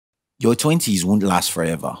Your 20s won't last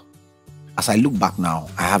forever. As I look back now,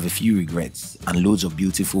 I have a few regrets and loads of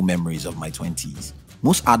beautiful memories of my 20s.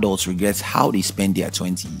 Most adults regret how they spend their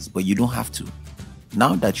 20s, but you don't have to.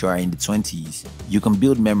 Now that you are in the 20s, you can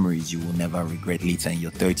build memories you will never regret later in your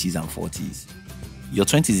 30s and 40s. Your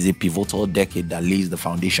 20s is a pivotal decade that lays the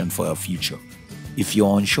foundation for your future. If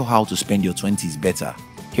you're unsure how to spend your 20s better,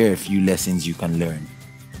 here are a few lessons you can learn.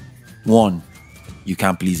 1. You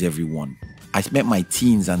can't please everyone. I spent my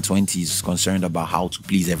teens and 20s concerned about how to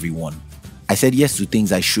please everyone. I said yes to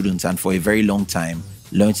things I shouldn't, and for a very long time,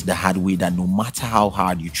 learned the hard way that no matter how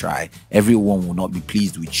hard you try, everyone will not be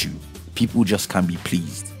pleased with you. People just can't be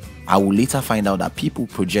pleased. I will later find out that people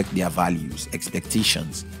project their values,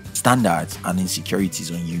 expectations, standards, and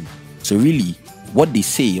insecurities on you. So really, what they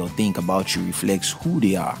say or think about you reflects who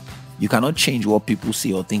they are. You cannot change what people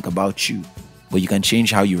say or think about you, but you can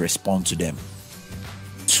change how you respond to them.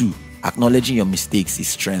 2. Acknowledging your mistakes is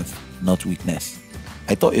strength, not weakness.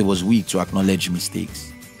 I thought it was weak to acknowledge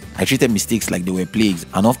mistakes. I treated mistakes like they were plagues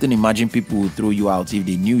and often imagined people would throw you out if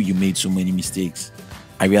they knew you made so many mistakes.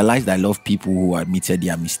 I realized I love people who admitted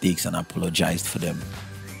their mistakes and apologized for them.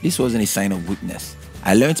 This wasn't a sign of weakness.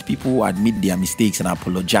 I learned people who admit their mistakes and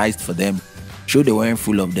apologized for them showed they weren't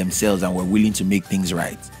full of themselves and were willing to make things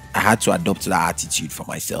right. I had to adopt that attitude for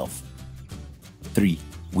myself. 3.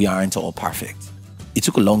 We aren't all perfect. It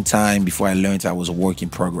took a long time before I learned I was a work in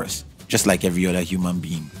progress, just like every other human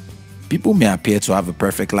being. People may appear to have a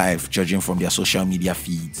perfect life judging from their social media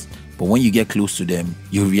feeds, but when you get close to them,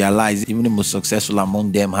 you realize even the most successful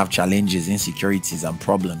among them have challenges, insecurities, and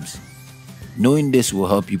problems. Knowing this will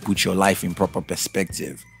help you put your life in proper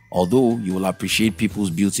perspective. Although you will appreciate people's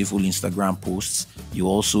beautiful Instagram posts, you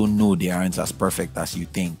also know they aren't as perfect as you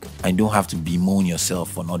think and don't have to bemoan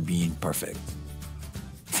yourself for not being perfect.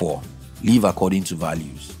 4. Live according to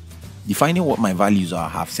values. Defining what my values are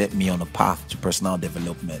have set me on a path to personal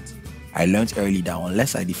development. I learned early that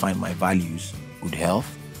unless I define my values, good health,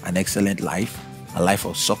 an excellent life, a life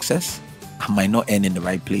of success, I might not end in the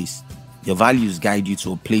right place. Your values guide you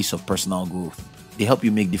to a place of personal growth. They help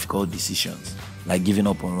you make difficult decisions, like giving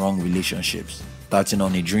up on wrong relationships, starting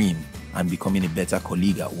on a dream, and becoming a better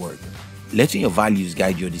colleague at work. Letting your values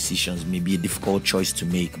guide your decisions may be a difficult choice to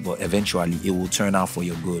make, but eventually it will turn out for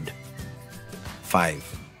your good.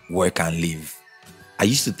 5. Work and live. I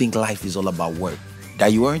used to think life is all about work,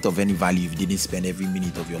 that you weren't of any value if you didn't spend every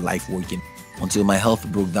minute of your life working, until my health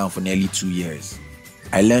broke down for nearly 2 years.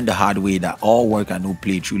 I learned the hard way that all work and no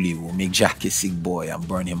play truly will make Jack a sick boy and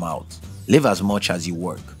burn him out. Live as much as you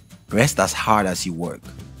work. Rest as hard as you work.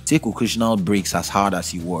 Take occasional breaks as hard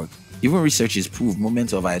as you work. Even research has proved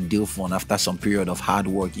moments of ideal fun after some period of hard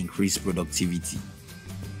work increase productivity.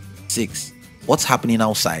 6. What's happening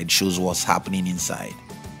outside shows what's happening inside.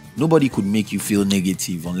 Nobody could make you feel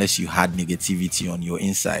negative unless you had negativity on your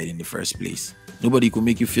inside in the first place. Nobody could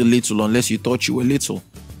make you feel little unless you thought you were little.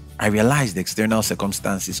 I realized external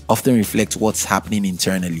circumstances often reflect what's happening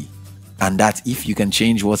internally, and that if you can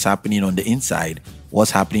change what's happening on the inside,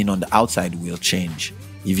 what's happening on the outside will change.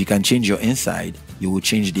 If you can change your inside, you will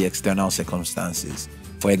change the external circumstances.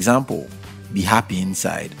 For example, be happy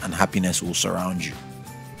inside and happiness will surround you.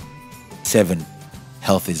 7.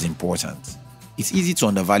 Health is important. It's easy to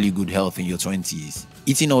undervalue good health in your 20s.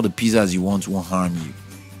 Eating all the pizzas you want won't harm you.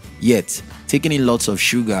 Yet, taking in lots of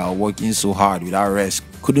sugar or working so hard without rest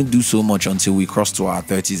couldn't do so much until we crossed to our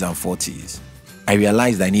 30s and 40s. I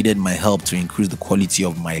realized I needed my help to increase the quality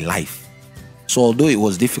of my life. So although it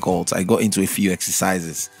was difficult, I got into a few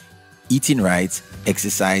exercises. Eating right,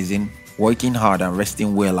 exercising, working hard and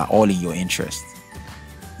resting well are all in your interest.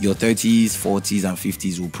 Your 30s, 40s and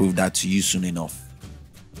 50s will prove that to you soon enough.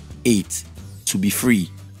 8. To be free,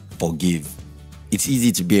 forgive. It's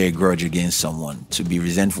easy to bear a grudge against someone, to be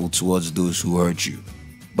resentful towards those who hurt you.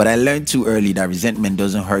 But I learned too early that resentment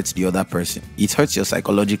doesn't hurt the other person. It hurts your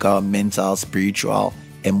psychological, mental, spiritual,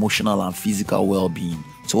 emotional, and physical well-being.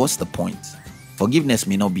 So what's the point? Forgiveness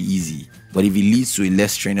may not be easy, but if it leads to a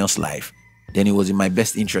less strenuous life, then it was in my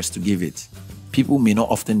best interest to give it. People may not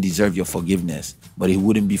often deserve your forgiveness, but it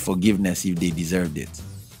wouldn't be forgiveness if they deserved it.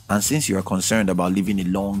 And since you are concerned about living a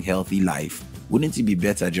long, healthy life, wouldn't it be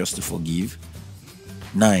better just to forgive?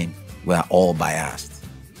 9. We are all biased.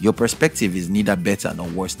 Your perspective is neither better nor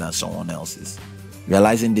worse than someone else's.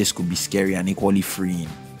 Realizing this could be scary and equally freeing,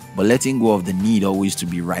 but letting go of the need always to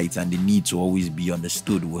be right and the need to always be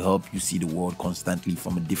understood will help you see the world constantly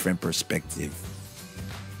from a different perspective.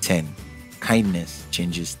 10. Kindness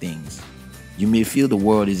changes things. You may feel the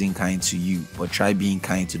world isn't kind to you, but try being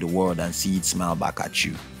kind to the world and see it smile back at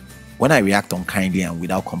you. When I react unkindly and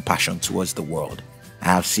without compassion towards the world, I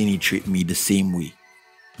have seen it treat me the same way.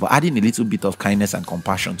 But adding a little bit of kindness and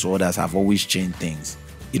compassion to others have always changed things.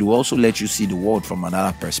 It will also let you see the world from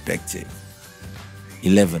another perspective.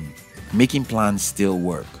 11. Making plans still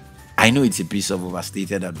work. I know it's a piece of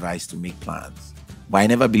overstated advice to make plans, but I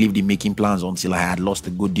never believed in making plans until I had lost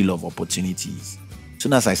a good deal of opportunities.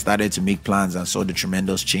 Soon as I started to make plans and saw the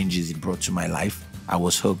tremendous changes it brought to my life, I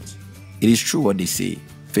was hooked. It is true what they say,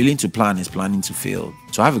 failing to plan is planning to fail.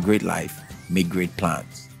 To have a great life, make great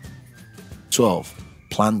plans. 12.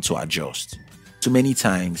 Plan to adjust. Too many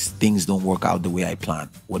times, things don't work out the way I plan.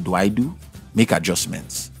 What do? Make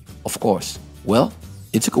adjustments. Of course. Well,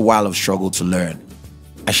 it took a while of struggle to learn.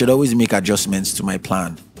 I should always make adjustments to my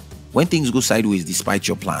plan. When things go sideways despite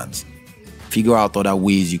your plans, figure out other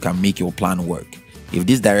ways you can make your plan work. If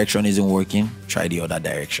this direction isn't working, try the other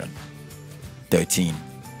direction. 13.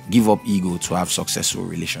 Give up ego to have successful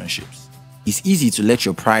relationships. It's easy to let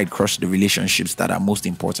your pride crush the relationships that are most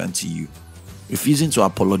important to you. Refusing to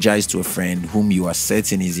apologize to a friend whom you are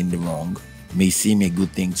certain is in the wrong may seem a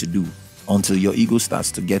good thing to do until your ego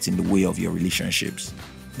starts to get in the way of your relationships.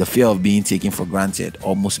 The fear of being taken for granted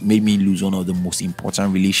almost made me lose one of the most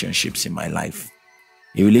important relationships in my life.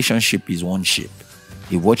 A relationship is one ship.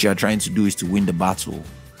 If what you are trying to do is to win the battle,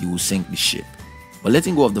 you will sink the ship. But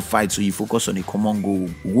letting go of the fight so you focus on a common goal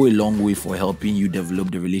will go a long way for helping you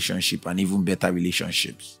develop the relationship and even better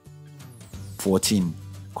relationships. 14.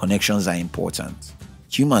 Connections are important.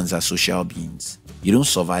 Humans are social beings. You don't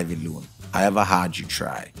survive alone, however hard you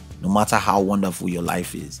try. No matter how wonderful your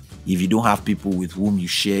life is, if you don't have people with whom you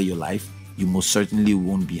share your life, you most certainly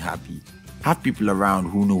won't be happy. Have people around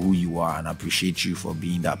who know who you are and appreciate you for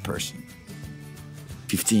being that person.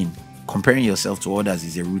 15. Comparing yourself to others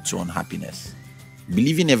is a route to unhappiness.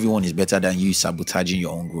 Believing everyone is better than you is sabotaging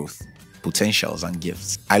your own growth, potentials, and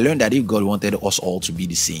gifts. I learned that if God wanted us all to be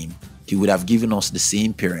the same, He would have given us the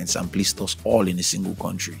same parents and placed us all in a single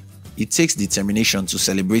country. It takes determination to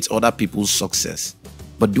celebrate other people's success,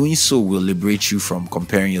 but doing so will liberate you from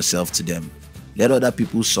comparing yourself to them. Let other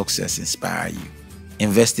people's success inspire you.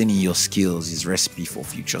 Investing in your skills is a recipe for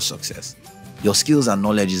future success. Your skills and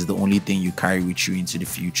knowledge is the only thing you carry with you into the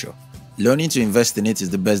future. Learning to invest in it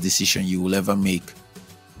is the best decision you will ever make.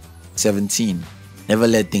 17. Never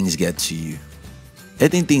let things get to you.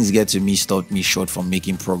 Letting things get to me stopped me short from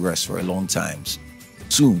making progress for a long time.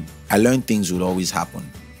 Soon, I learned things would always happen.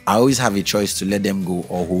 I always have a choice to let them go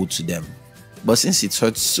or hold to them. But since it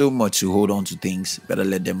hurts so much to hold on to things, better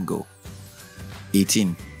let them go.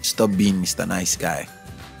 18. Stop being Mr. Nice Guy.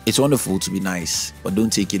 It's wonderful to be nice, but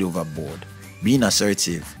don't take it overboard. Being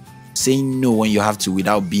assertive, saying no when you have to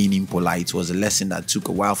without being impolite was a lesson that took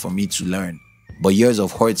a while for me to learn. But years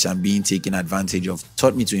of hurts and being taken advantage of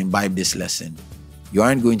taught me to imbibe this lesson. You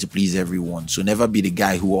aren't going to please everyone, so never be the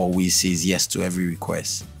guy who always says yes to every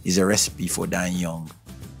request. It's a recipe for dying young.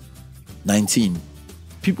 19.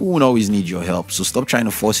 People won't always need your help, so stop trying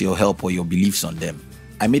to force your help or your beliefs on them.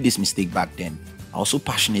 I made this mistake back then. I was so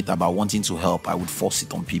passionate about wanting to help, I would force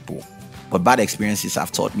it on people. But bad experiences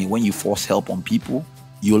have taught me when you force help on people,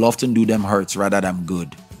 you'll often do them hurts rather than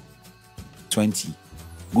good. 20.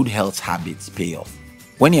 Good health habits pay off.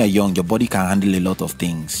 When you're young, your body can handle a lot of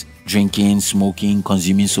things. Drinking, smoking,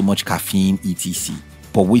 consuming so much caffeine, etc.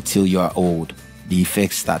 But wait till you are old, the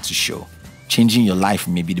effects start to show. Changing your life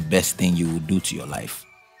may be the best thing you will do to your life.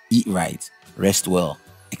 Eat right, rest well,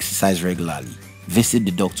 exercise regularly, visit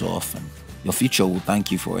the doctor often. Your future will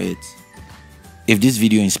thank you for it. If this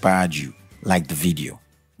video inspired you, like the video.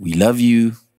 We love you.